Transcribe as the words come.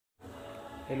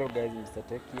Hello guys, Mr.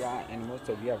 Tech here, and most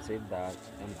of you have said that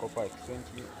Mkopa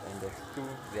X20 and X2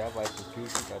 they have high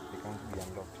security that they can't be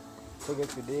unlocked. So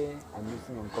guys, today I'm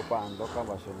using Mkopa Unlocker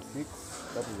version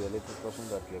 6. That is the latest version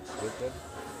that we have created.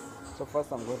 So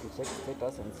first I'm going to check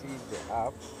status and see if the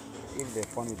app, if the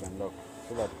phone is unlocked,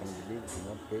 so that I can believe it's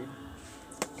not paid.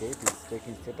 Okay, it is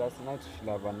checking status. Now it should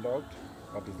have unlocked,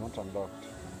 but it's not unlocked.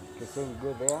 Okay, so we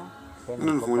go there, open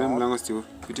Mkopa app. Once you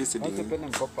open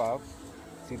Mkopa app,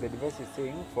 see the device is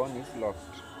saying phone is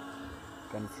locked. You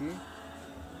can see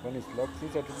phone is locked.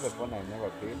 Since I took the phone, I never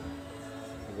paid,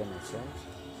 even I sent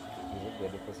the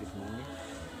deposit money.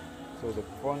 So the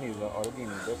phone is already in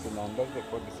box and unlock the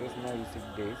code. It says now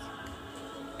usage days.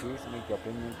 Please make your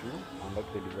payment to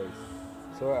unlock the device.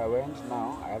 So I went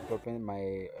now. I have to open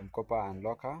my Mkopa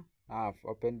unlocker. Now I've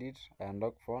opened it. I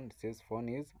unlock phone. It says phone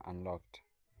is unlocked.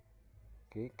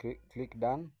 Okay, click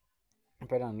done.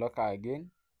 Open unlocker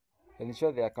again.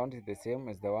 Ensure the account is the same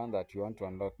as the one that you want to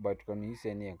unlock, but you can use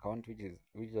any account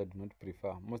which I do not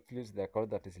prefer. Mostly it's the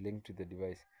account that is linked to the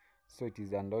device. So it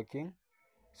is unlocking.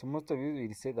 So most of you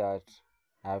will say that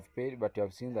I have paid, but you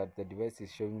have seen that the device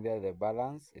is showing there the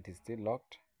balance. It is still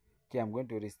locked. Okay, I'm going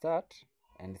to restart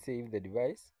and see if the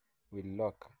device will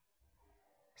lock.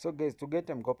 So guys, to get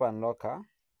Mkopa Unlocker,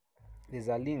 there's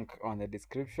a link on the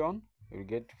description. You'll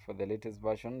get for the latest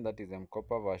version, that is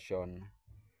Mkopa version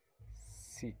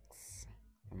 6.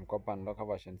 Mkopa Unlocker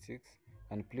version 6.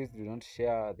 And please do not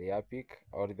share the epic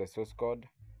or the source code,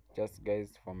 just guys,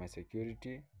 for my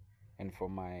security and for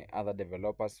my other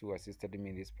developers who assisted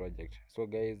me in this project. So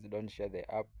guys, don't share the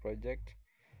app project.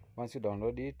 Once you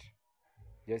download it,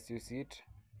 just use it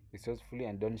resourcefully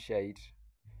and don't share it.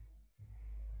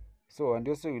 So, and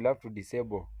also you'll have to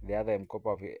disable the other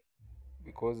Mkopa,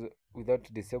 because without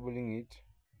disabling it,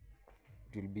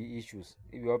 it will be issues.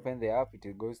 If you open the app,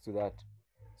 it goes to that.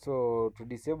 So to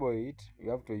disable it, you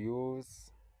have to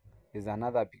use, there's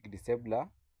another epic disabler.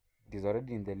 It is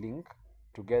already in the link.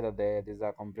 Together there's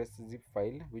a compressed zip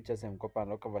file which has Mkopa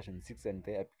Unlocker version 6 and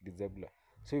the epic disabler.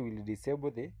 So you will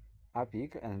disable the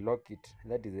epic and lock it.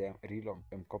 That is a relock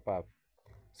Mkopa app.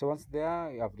 So once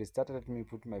there, you have restarted. Let me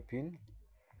put my pin.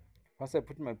 Once I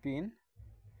put my pin,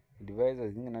 the device,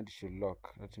 I think that it should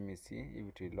lock. Let me see if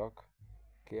it will lock.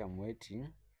 Okay, I'm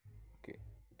waiting.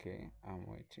 Okay, I'm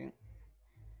waiting.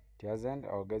 It hasn't.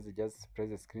 Or guys, just press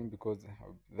the screen because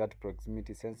of that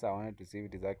proximity sensor. I wanted to see if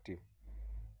it is active.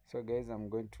 So guys, I'm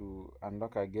going to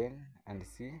unlock again and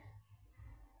see.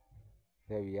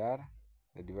 There we are.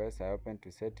 The device I opened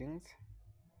to settings.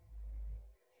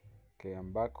 Okay,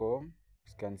 I'm back home.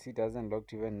 You can see it hasn't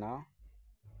locked even now.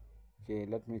 Okay,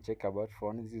 let me check about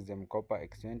phone. This is the Mkopa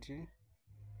X20. You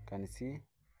can see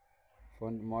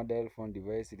phone model, phone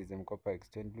device. It is Mkopa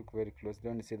X20. Look very close.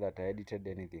 Don't say that I edited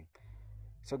anything.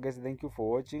 So guys, thank you for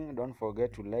watching. Don't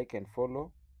forget to like and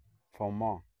follow for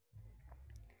more.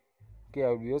 Okay,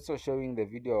 I'll be also showing the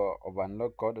video of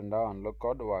unlock code and how unlock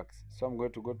code works. So I'm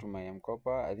going to go to my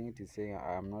Mkopa. I think it is saying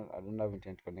I don't have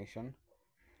internet connection.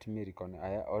 To me,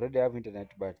 I already have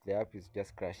internet, but the app is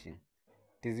just crashing.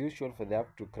 It is usual for the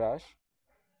app to crash,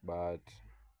 but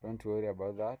don't worry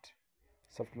about that.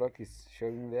 Soft lock is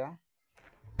showing there.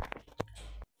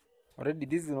 Already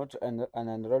this is not an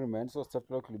enrollment, so soft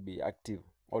lock will be active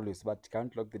always, but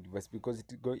can't lock the device because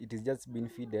it is just been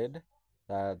feeded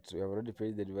that we have already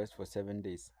paid the device for 7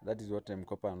 days. That is what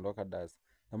Mkopa Unlocker does.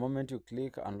 The moment you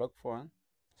click unlock phone,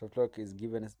 soft lock is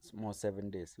given more 7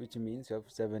 days, which means you have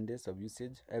 7 days of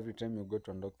usage every time you go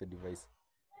to unlock the device.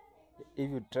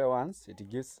 If you try once, it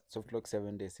gives soft lock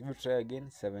 7 days. If you try again,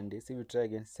 7 days. If you try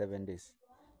again, 7 days.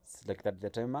 It's like that. The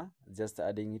timer is just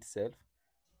adding itself.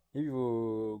 If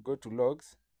you go to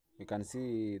logs, you can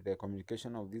see the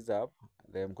communication of this app,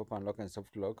 the Mkopa Unlock and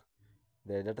soft lock.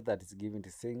 The data that is given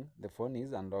is saying the phone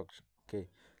is unlocked. Okay,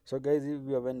 so guys, if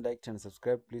you haven't liked and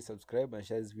subscribed, please subscribe and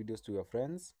share these videos to your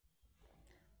friends.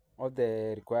 All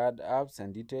the required apps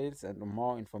and details and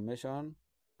more information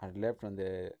are left on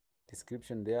the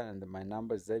description there, and my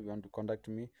number is there if you want to contact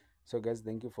me. So guys,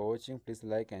 thank you for watching. Please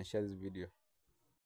like and share this video.